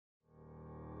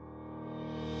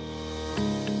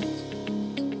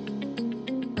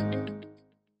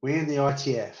We in the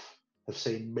ITF have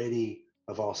seen many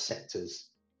of our sectors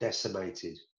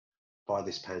decimated by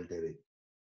this pandemic.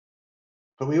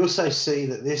 But we also see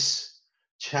that this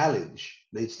challenge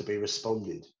needs to be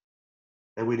responded.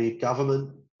 And we need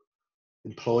government,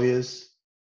 employers,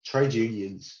 trade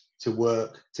unions to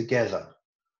work together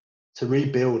to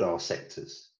rebuild our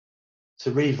sectors,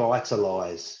 to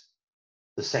revitalise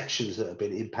the sections that have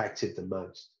been impacted the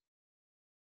most.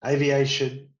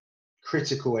 Aviation,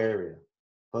 critical area,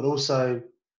 but also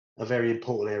a very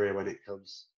important area when it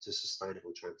comes to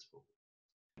sustainable transport.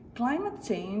 Climate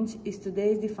change is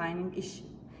today's defining issue.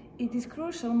 It is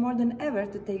crucial more than ever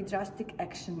to take drastic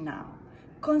action now.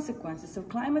 Consequences of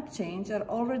climate change are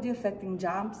already affecting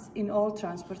jobs in all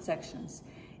transport sections.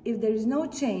 If there is no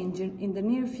change in the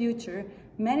near future,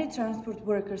 many transport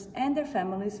workers and their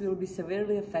families will be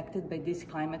severely affected by this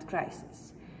climate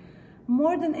crisis.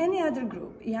 More than any other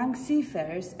group, young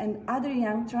seafarers and other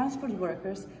young transport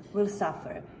workers will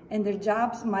suffer, and their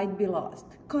jobs might be lost.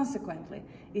 Consequently,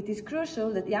 it is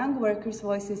crucial that young workers'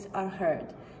 voices are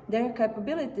heard, their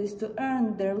capabilities to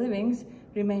earn their livings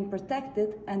remain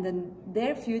protected, and that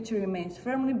their future remains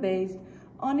firmly based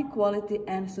on equality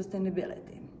and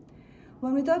sustainability.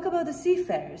 When we talk about the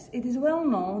seafarers, it is well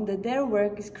known that their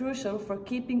work is crucial for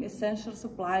keeping essential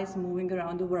supplies moving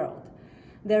around the world.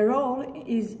 Their role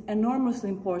is enormously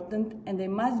important, and they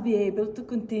must be able to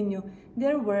continue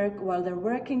their work while their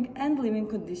working and living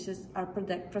conditions are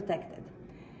protected.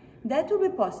 That will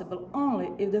be possible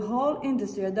only if the whole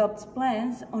industry adopts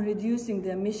plans on reducing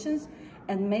the emissions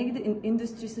and make the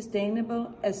industry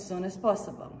sustainable as soon as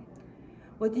possible.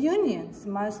 What unions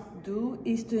must do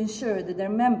is to ensure that their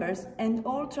members and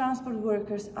all transport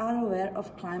workers are aware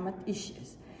of climate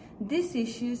issues. These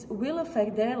issues will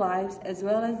affect their lives as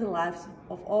well as the lives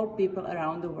of all people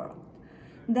around the world.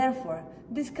 Therefore,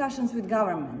 discussions with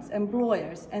governments,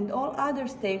 employers, and all other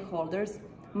stakeholders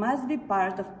must be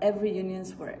part of every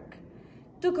union's work.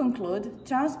 To conclude,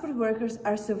 transport workers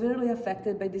are severely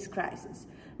affected by this crisis.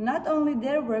 Not only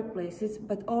their workplaces,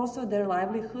 but also their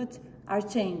livelihoods are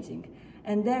changing,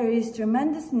 and there is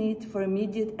tremendous need for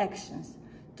immediate actions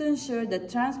to ensure that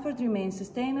transport remains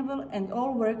sustainable and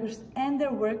all workers and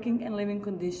their working and living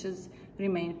conditions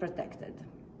remain protected.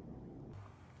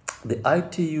 The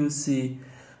ITUC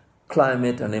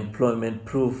Climate and Employment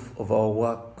Proof of Our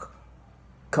Work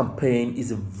campaign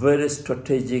is a very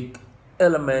strategic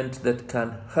element that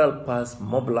can help us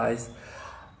mobilize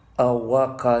our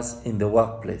workers in the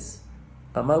workplace.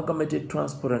 Amalgamated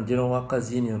Transport and General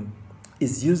Workers Union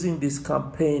is using this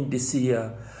campaign this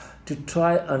year to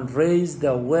try and raise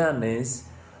the awareness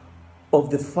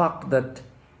of the fact that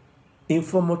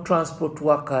informal transport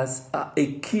workers are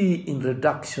a key in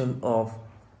reduction of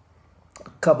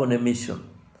carbon emission.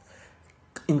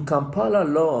 In Kampala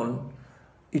alone,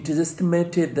 it is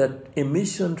estimated that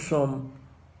emissions from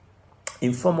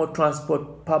informal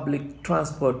transport, public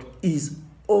transport, is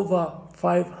over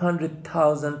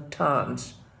 500,000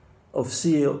 tons of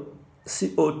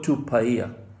CO2 per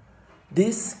year.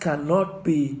 This cannot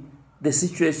be the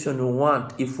situation we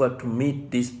want if we are to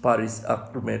meet these Paris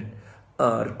Agreement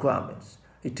requirements.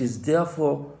 It is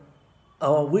therefore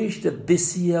our wish that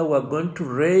this year we are going to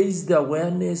raise the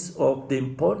awareness of the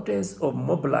importance of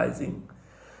mobilizing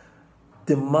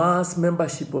the mass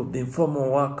membership of the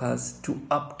informal workers to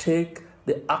uptake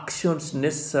the actions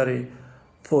necessary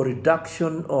for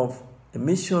reduction of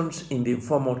emissions in the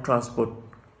informal transport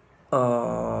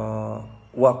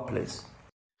workplace.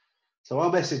 So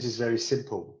our message is very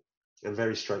simple and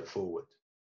very straightforward.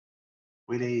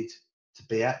 We need to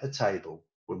be at the table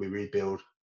when we rebuild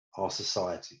our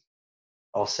society,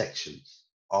 our sections,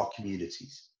 our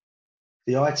communities.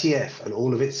 The ITF and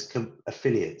all of its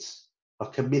affiliates are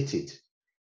committed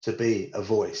to be a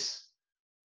voice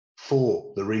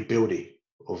for the rebuilding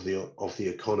of the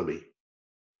economy.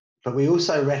 But we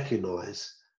also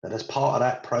recognise that as part of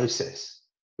that process,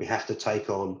 we have to take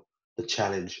on the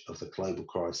challenge of the global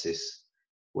crisis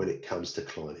when it comes to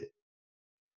climate.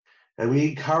 And we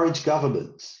encourage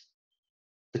governments,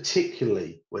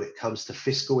 particularly when it comes to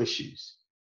fiscal issues,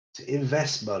 to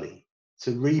invest money,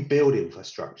 to rebuild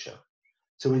infrastructure,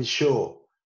 to ensure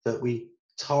that we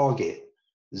target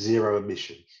zero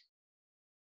emissions.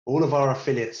 All of our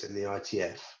affiliates in the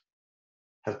ITF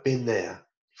have been there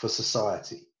for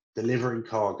society, delivering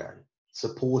cargo,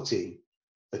 supporting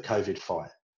the COVID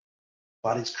fight.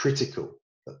 But it's critical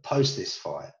that post this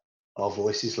fight, our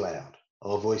voice is loud,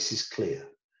 our voice is clear.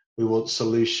 We want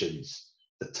solutions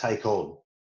that take on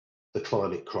the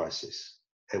climate crisis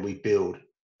and we build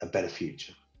a better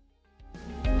future.